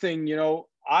here's the other thing,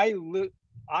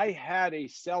 I had a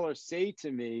seller say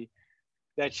to me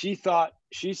that she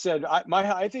said,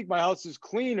 I think my house is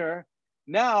cleaner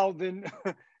now than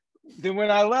when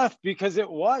I left, because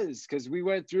we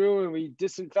went through and we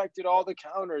disinfected all the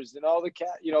counters and all the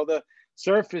the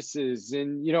surfaces,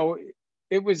 and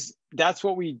that's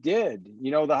what we did.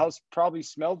 The house probably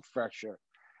smelled fresher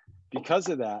because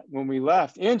of that when we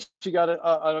left, and she got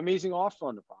an amazing offer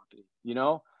on the property.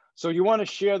 So you want to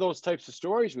share those types of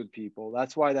stories with people.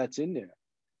 That's why that's in there.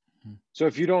 So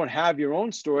if you don't have your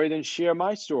own story, then share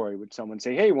my story with someone.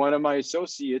 Say, hey, one of my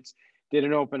associates did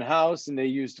an open house and they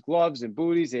used gloves and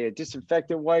booties. They had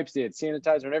disinfectant wipes. They had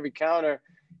sanitizer on every counter.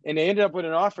 And they ended up with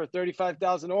an offer of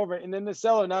 $35,000 over. And then the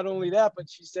seller, not only that, but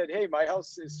she said, hey, my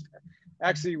house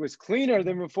was cleaner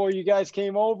than before you guys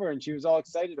came over. And she was all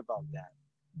excited about that.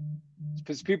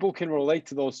 Because people can relate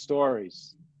to those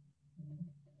stories.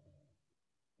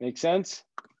 Make sense?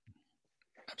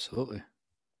 Absolutely.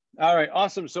 All right,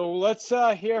 awesome. So let's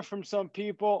hear from some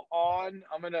people on.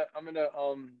 I'm gonna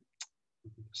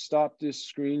stop this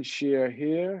screen share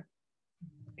here,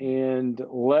 and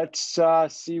let's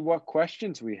see what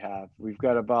questions we have. We've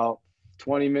got about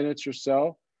 20 minutes or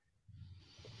so.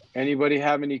 Anybody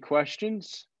have any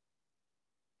questions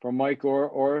for Mike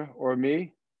or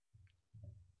me?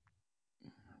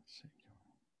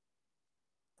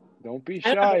 Don't be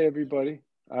shy, everybody.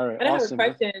 All right, awesome. I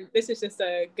have a question. This is just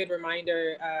a good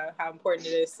reminder how important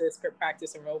it is to script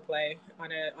practice and role play on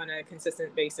a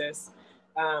consistent basis,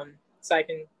 so I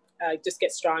can just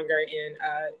get stronger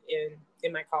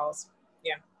in my calls.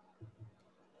 Yeah.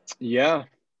 Yeah,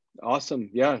 awesome.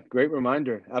 Yeah, great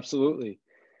reminder. Absolutely.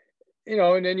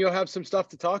 And then you'll have some stuff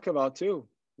to talk about too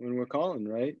when we're calling,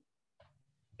 right?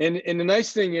 And the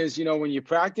nice thing is, when you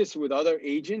practice with other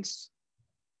agents,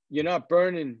 you're not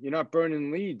burning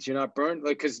leads. You're not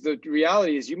because the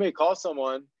reality is you may call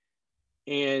someone,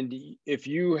 and if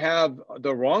you have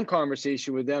the wrong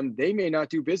conversation with them, they may not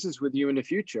do business with you in the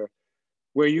future.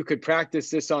 Where you could practice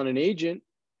this on an agent,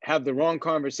 have the wrong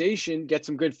conversation, get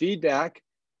some good feedback,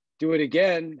 do it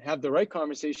again, have the right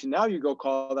conversation. Now you go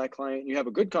call that client and you have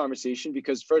a good conversation,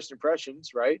 because first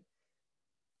impressions, right?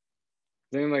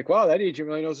 Then I'm like, wow, that agent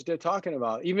really knows what they're talking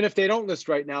about. Even if they don't list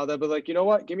right now, they'll be like, you know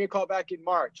what? Give me a call back in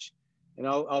March, and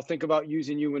I'll think about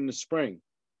using you in the spring.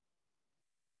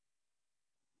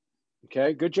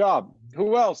 Okay, good job.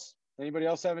 Who else? Anybody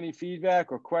else have any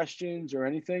feedback or questions or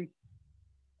anything?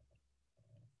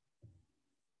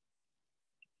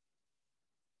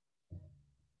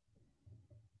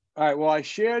 All right, well, I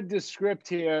shared the script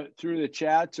here through the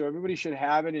chat, so everybody should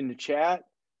have it in the chat.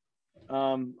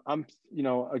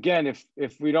 Again,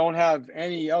 if we don't have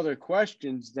any other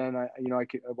questions, then I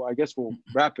guess we'll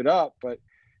wrap it up, but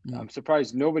I'm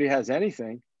surprised nobody has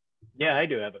anything. Yeah, I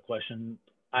do have a question.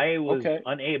 I was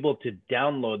unable to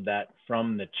download that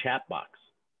from the chat box.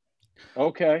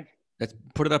 Okay. Let's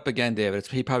put it up again, David.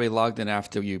 He probably logged in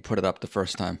after you put it up the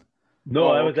first time. No,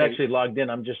 I was actually logged in.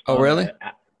 I'm just really?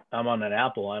 I'm on an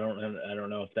Apple. I don't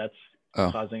know if that's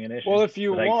causing an issue. Well, if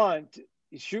you want,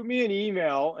 shoot me an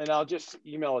email and I'll just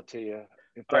email it to you.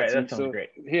 If all right, that sounds great.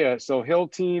 Here, so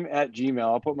hillteam@gmail.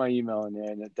 I'll put my email in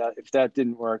there, and if that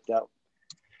didn't work, that.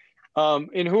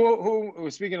 And who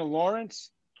was speaking of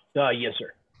Lawrence? Yes,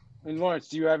 sir. And Lawrence,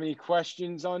 do you have any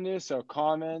questions on this or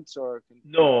comments or?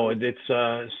 No,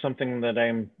 it's something that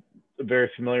I'm very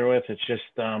familiar with. It's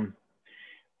just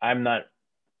I'm not.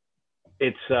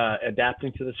 It's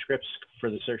adapting to the scripts for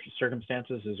the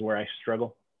circumstances is where I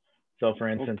struggle. So, for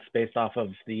instance, based off of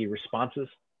the responses,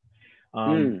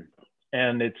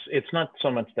 and it's not so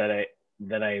much that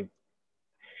I.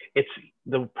 It's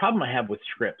the problem I have with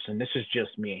scripts, and this is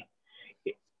just me.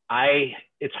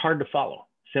 It's hard to follow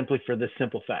simply for this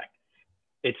simple fact.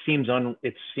 It seems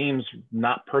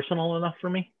not personal enough for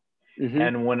me.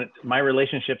 And when my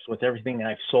relationships with everything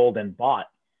I've sold and bought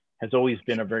has always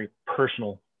been a very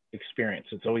personal experience.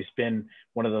 It's always been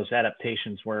one of those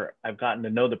adaptations where I've gotten to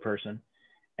know the person.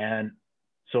 And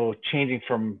so changing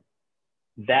from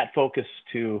that focus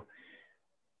to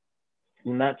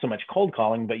not so much cold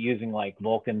calling, but using like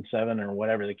Vulcan 7 or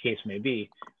whatever the case may be,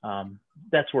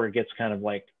 that's where it gets kind of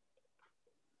like,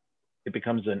 it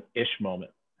becomes an ish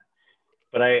moment.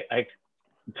 But I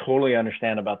totally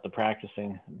understand about the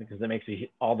practicing because it makes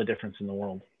all the difference in the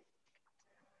world.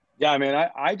 Yeah, man,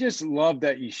 I just love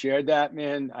that you shared that,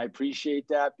 man. I appreciate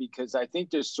that because I think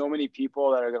there's so many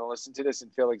people that are going to listen to this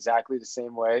and feel exactly the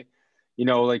same way. You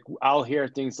know, like I'll hear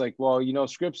things like, well, you know,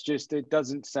 scripts just, it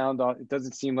doesn't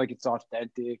seem like it's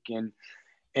authentic and,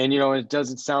 you know, it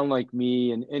doesn't sound like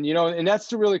me. And, you know, and that's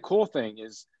the really cool thing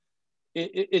is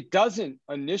it doesn't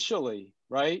initially,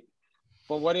 right?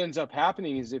 But what ends up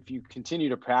happening is if you continue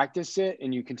to practice it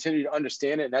and you continue to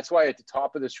understand it, and that's why at the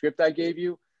top of the script I gave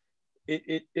you,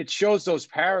 it shows those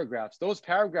paragraphs. Those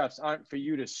paragraphs aren't for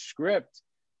you to script.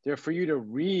 They're for you to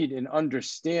read and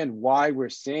understand why we're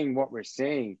saying what we're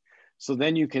saying. So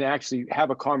then you can actually have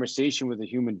a conversation with a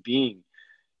human being,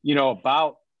 you know,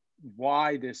 about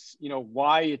why this, you know,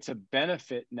 why it's a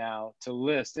benefit now to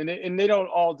list. And they don't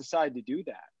all decide to do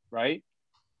that, right?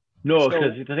 No,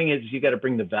 because the thing is, you got to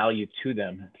bring the value to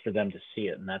them for them to see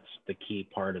it. And that's the key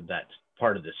part of that,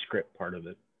 part of the script, part of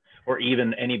it, or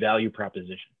even any value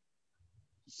proposition.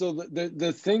 So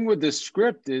the thing with the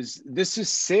script is this is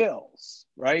sales,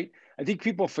 right? I think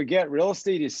people forget real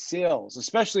estate is sales,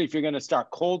 especially if you're going to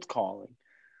start cold calling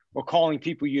or calling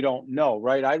people you don't know,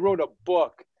 right? I wrote a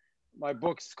book. My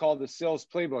book's called The Sales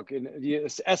Playbook. And the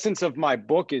essence of my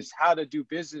book is how to do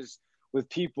business with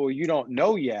people you don't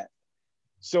know yet.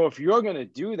 So if you're going to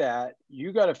do that,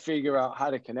 you got to figure out how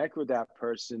to connect with that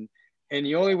person. And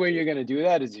the only way you're going to do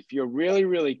that is if you're really,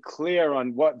 really clear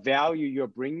on what value you're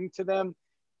bringing to them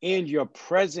and you're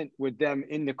present with them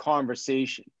in the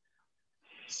conversation.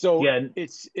 So yeah,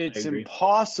 it's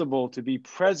impossible to be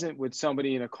present with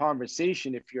somebody in a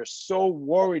conversation if you're so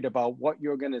worried about what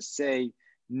you're going to say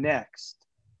next.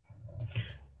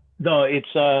 No, it's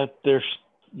there's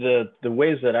the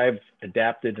ways that I've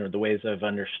adapted or the ways I've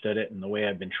understood it and the way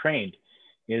I've been trained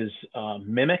is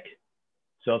mimic.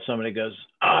 So if somebody goes,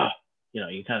 you know,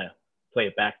 you kind of play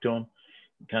it back to them,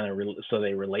 kind of so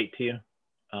they relate to you.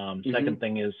 Second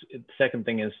thing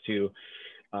is to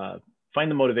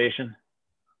find the motivation.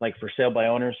 Like for sale by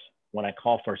owners, when I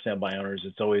call for sale by owners,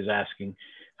 it's always asking,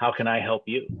 how can I help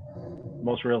you?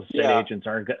 Most real estate agents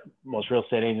aren't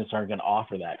going to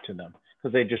offer that to them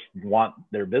because they just want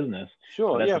their business.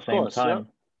 Sure. But at the same time,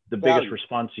 the biggest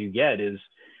response you get is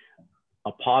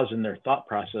a pause in their thought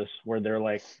process where they're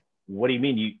like, what do you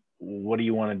mean? What do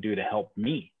you want to do to help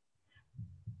me?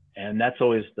 And that's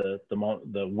always the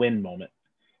win moment,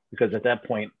 because at that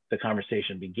point, the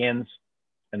conversation begins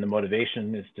and the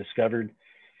motivation is discovered.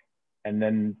 And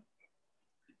then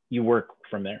you work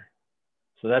from there.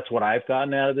 So that's what I've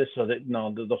gotten out of this. So that,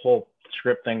 no, the whole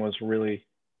script thing was really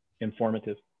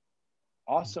informative.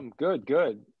 Awesome. Good.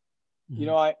 You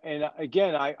know,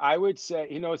 I would say,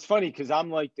 you know, it's funny because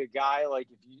I'm like the guy, like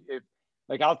if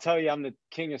I'll tell you I'm the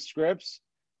king of scripts.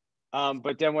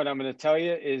 But then what I'm going to tell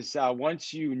you is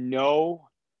once you know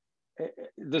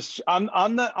this,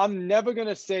 I'm never going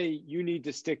to say you need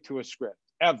to stick to a script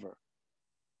ever.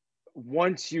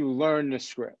 Once you learn the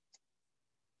script.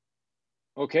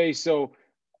 Okay, so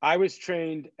I was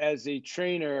trained as a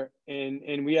trainer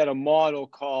and we had a model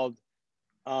called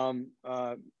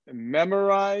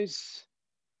memorize,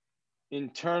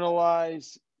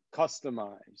 internalize,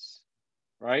 customize,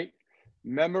 right?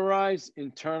 Memorize,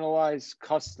 internalize,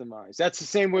 customize. That's the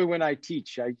same way when I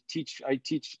teach. I teach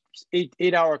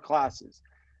 8-hour classes.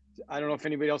 I don't know if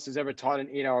anybody else has ever taught an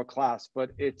 8-hour class,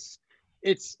 but it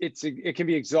can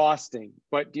be exhausting,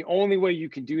 but the only way you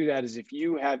can do that is if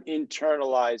you have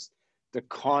internalized the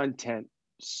content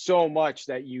so much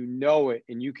that you know it,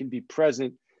 and you can be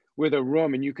present with a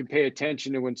room, and you can pay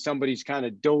attention to when somebody's kind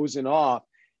of dozing off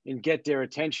and get their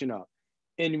attention up.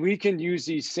 And we can use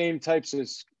these same types of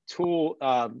I don't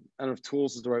know if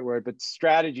tools is the right word, but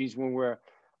strategies when we're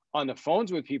on the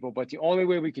phones with people. But the only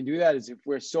way we can do that is if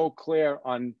we're so clear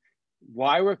on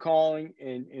why we're calling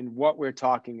and what we're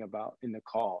talking about in the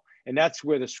call. And that's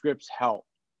where the scripts help.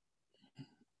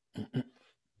 I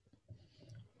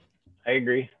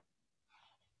agree.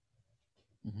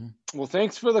 Mm-hmm. Well,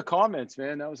 thanks for the comments,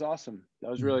 man. That was awesome. That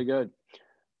was really good.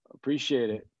 Appreciate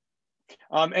it.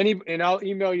 And I'll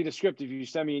email you the script if you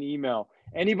send me an email.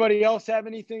 Anybody else have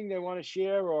anything they want to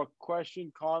share or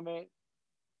question, comment?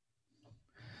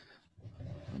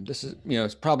 This is,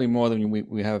 it's probably more than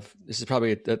we have. This is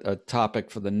probably a topic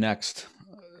for the next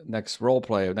role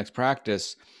play or next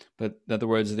practice. But in other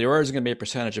words, there is going to be a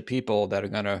percentage of people that are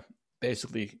going to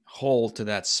basically hold to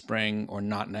that spring or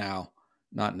not now,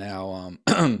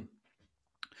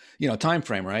 time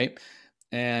frame, right?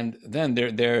 And then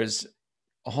there's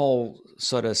a whole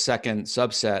sort of second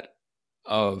subset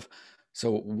of,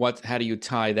 so how do you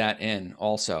tie that in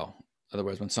also? In other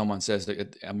words, when someone says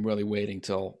that I'm really waiting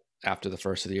till after the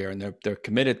first of the year and they're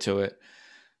committed to it.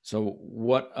 So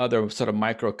what other sort of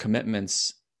micro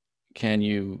commitments can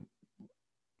you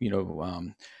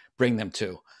bring them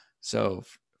to? So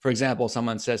for example,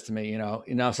 someone says to me,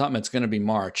 something that's going to be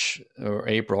March or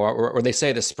April, or they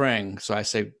say the spring. So I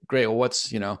say, great. Well,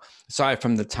 what's, aside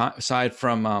from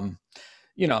the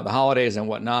holidays and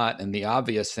whatnot, and the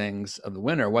obvious things of the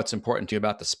winter, what's important to you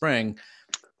about the spring?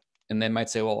 And they might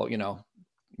say, well,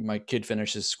 my kid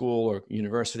finishes school or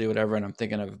university, whatever. And I'm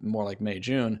thinking of more like May,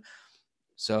 June.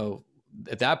 So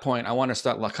at that point, I want to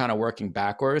start kind of working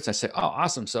backwards. I say, oh,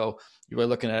 awesome. So you're really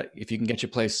looking at if you can get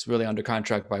your place really under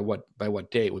contract by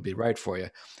what date would be right for you.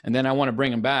 And then I want to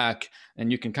bring them back,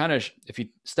 and you can kind of, if you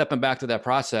step them back to that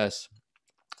process,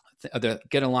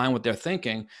 get in line with their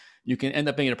thinking, you can end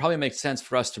up being, it probably makes sense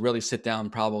for us to really sit down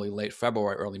probably late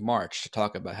February, early March to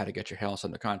talk about how to get your house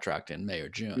under contract in May or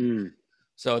June.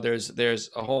 So there's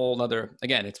a whole other,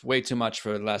 again, it's way too much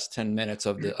for the last 10 minutes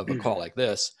of a call like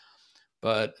this,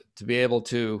 but to be able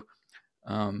to,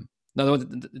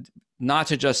 not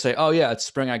to just say, oh yeah, it's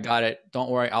spring, I got it.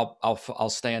 Don't worry, I'll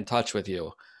stay in touch with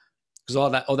you. Because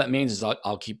all that means is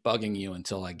I'll keep bugging you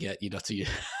until I get to you.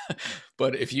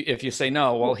 But if you say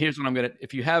no, well, here's what I'm gonna.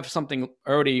 If you have something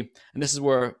already, and this is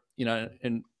where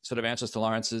in sort of answers to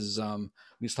Lawrence's,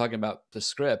 he's talking about the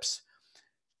scripts.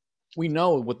 We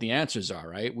know what the answers are,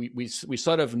 right? We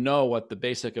sort of know what the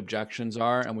basic objections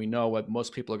are, and we know what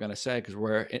most people are going to say because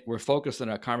we're focused on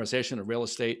a conversation of real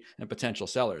estate and potential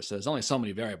sellers. So there's only so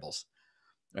many variables,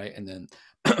 right? And then.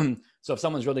 So if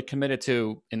someone's really committed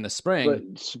to in the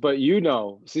spring, but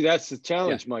see, that's the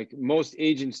challenge, yeah. Mike. Most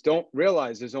agents don't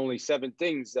realize there's only 7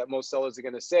 things that most sellers are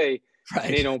going to say, right.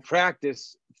 And they don't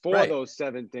practice for those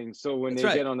 7 things. So when they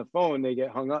get on the phone, they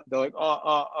get hung up. They're like,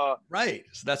 right.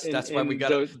 So that's why we got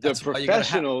the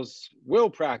professionals will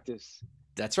practice.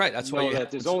 That's right. That's why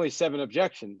there's only 7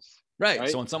 objections. Right.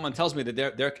 So when someone tells me that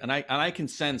they're and I can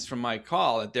sense from my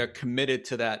call that they're committed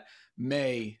to that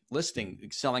May listing,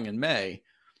 selling in May,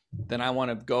 then I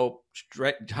want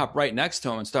to hop right next to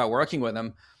them and start working with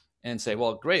them and say,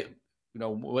 well, great.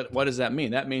 What does that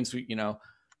mean? That means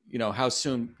how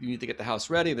soon you need to get the house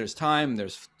ready. There's time,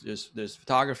 there's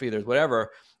photography, there's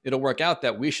whatever. It'll work out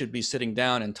that we should be sitting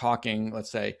down and talking,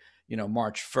 let's say,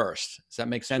 March 1st. Does that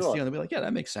make sense? Sure. They'll be like, yeah,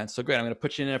 that makes sense. So great. I'm going to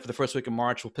put you in there for the first week of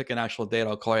March. We'll pick an actual date.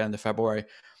 I'll call you end of February.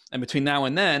 And between now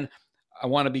and then, I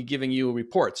want to be giving you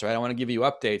reports, right? I want to give you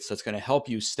updates that's going to help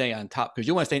you stay on top, because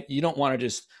you don't want to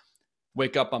just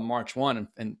wake up on March 1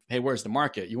 and hey, where's the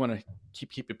market? You want to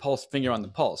keep your finger on the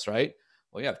pulse, right?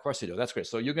 Well, yeah, of course you do. That's great.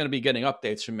 So you're going to be getting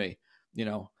updates from me,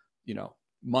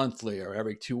 monthly or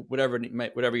every 2, whatever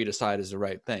you decide is the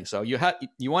right thing. So you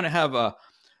want to have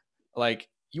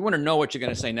you want to know what you're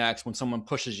going to say next when someone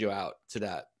pushes you out to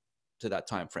that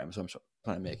time frame. So I'm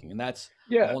kind of making, and that's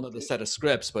a whole other set of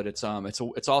scripts, but it's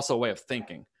also a way of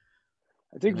thinking.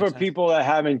 I think for people that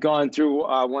haven't gone through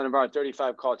one of our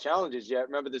 35 call challenges yet,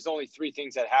 remember there's only 3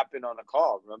 things that happen on a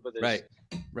call. Remember,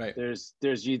 right. There's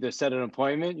you either set an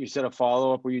appointment, you set a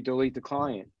follow-up, or you delete the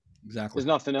client. Exactly. There's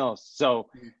nothing else. So,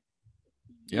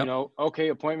 yep. Okay,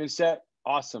 appointment set,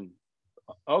 awesome.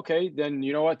 Okay, then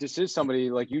you know what? This is somebody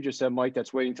like you just said, Mike,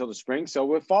 that's waiting till the spring. So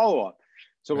we'll follow up.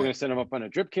 So we're going to set them up on a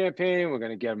drip campaign. We're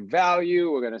going to get them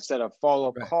value. We're going to set a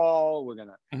follow-up call. We're going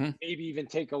to maybe even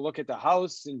take a look at the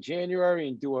house in January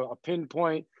and do a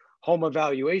pinpoint home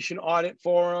evaluation audit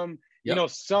for them.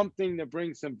 Yep. Something to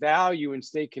bring some value and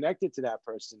stay connected to that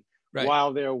person.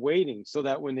 while they're waiting, so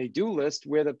that when they do list,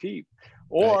 we're the peep.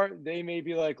 Or they may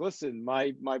be like, listen,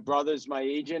 my brother's my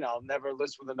agent. I'll never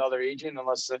list with another agent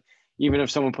unless, even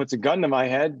if someone puts a gun to my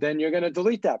head, then you're going to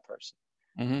delete that person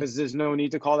because there's no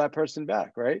need to call that person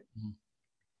back, right?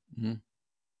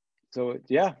 So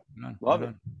yeah, love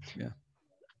it. Yeah.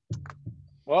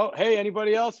 Well, hey,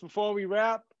 anybody else before we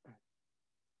wrap?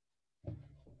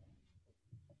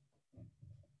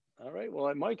 All right.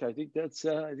 Well, Mike, I think that's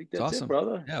awesome. it,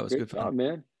 brother. Yeah, it was Great good job, fun,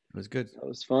 man. It was good. That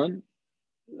was fun.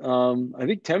 I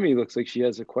think Temi looks like she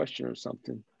has a question or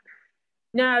something.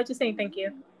 No, I was just saying thank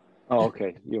you. Oh,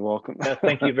 okay. You're welcome.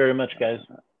 Thank you very much, guys.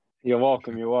 You're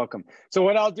welcome. You're welcome. So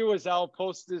what I'll do is I'll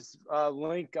post this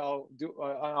link. I'll do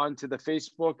onto the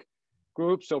Facebook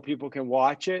group so people can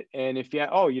watch it. And if you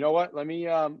know what? Let me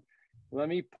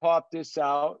pop this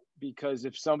out, because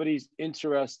if somebody's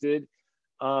interested,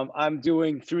 I'm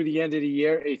doing through the end of the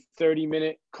year a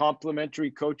 30-minute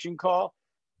complimentary coaching call.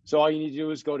 So all you need to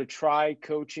do is go to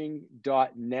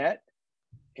trycoaching.net.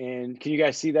 And can you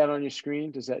guys see that on your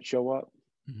screen? Does that show up?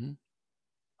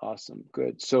 Awesome.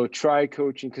 Good. So try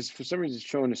coaching, because for some reason it's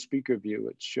showing a speaker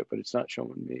view, but it's not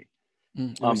showing me.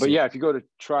 But yeah, if you go to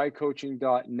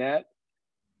trycoaching.net,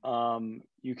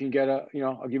 you can get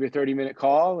I'll give you a 30-minute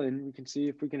call and we can see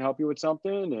if we can help you with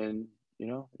something, and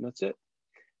that's it.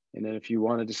 And then if you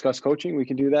want to discuss coaching, we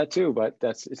can do that too, but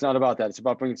it's not about that. It's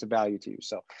about bringing some value to you.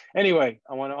 So anyway,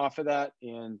 I want to offer that.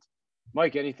 And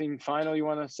Mike, anything final you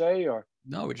want to say? Or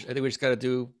no, I think we just got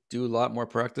to do a lot more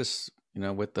practice,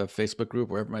 with the Facebook group,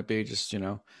 wherever it might be, just,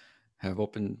 have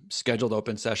scheduled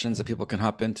open sessions that people can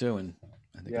hop into. And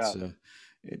I think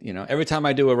it's, every time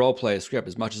I do a role play script,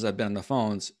 as much as I've been on the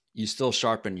phones, you still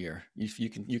sharpen you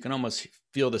can almost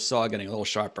feel the saw getting a little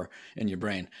sharper in your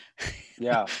brain.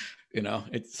 Yeah.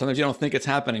 Sometimes you don't think it's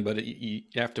happening, but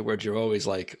afterwards you're always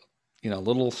like, a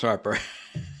little sharper.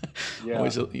 Yeah.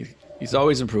 He's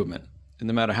always improvement. And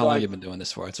no matter how long you've been doing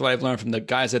this for. It's what I've learned from the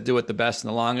guys that do it the best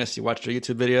and the longest. You watch their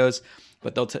YouTube videos,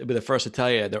 but they'll be the first to tell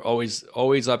you they're always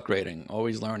upgrading,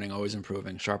 always learning, always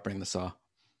improving, sharpening the saw.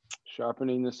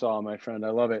 Sharpening the saw, my friend. I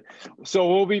love it. So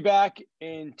we'll be back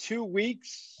in 2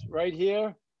 weeks right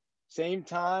here. Same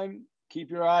time. Keep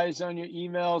your eyes on your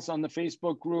emails on the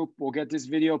Facebook group. We'll get this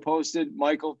video posted.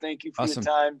 Michael, thank you for your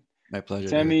time. My pleasure.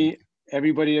 Temi,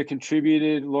 everybody that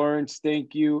contributed. Lawrence,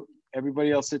 thank you.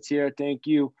 Everybody else that's here, thank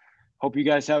you. Hope you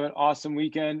guys have an awesome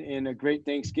weekend and a great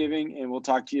Thanksgiving, and we'll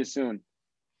talk to you soon.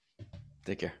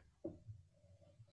 Take care.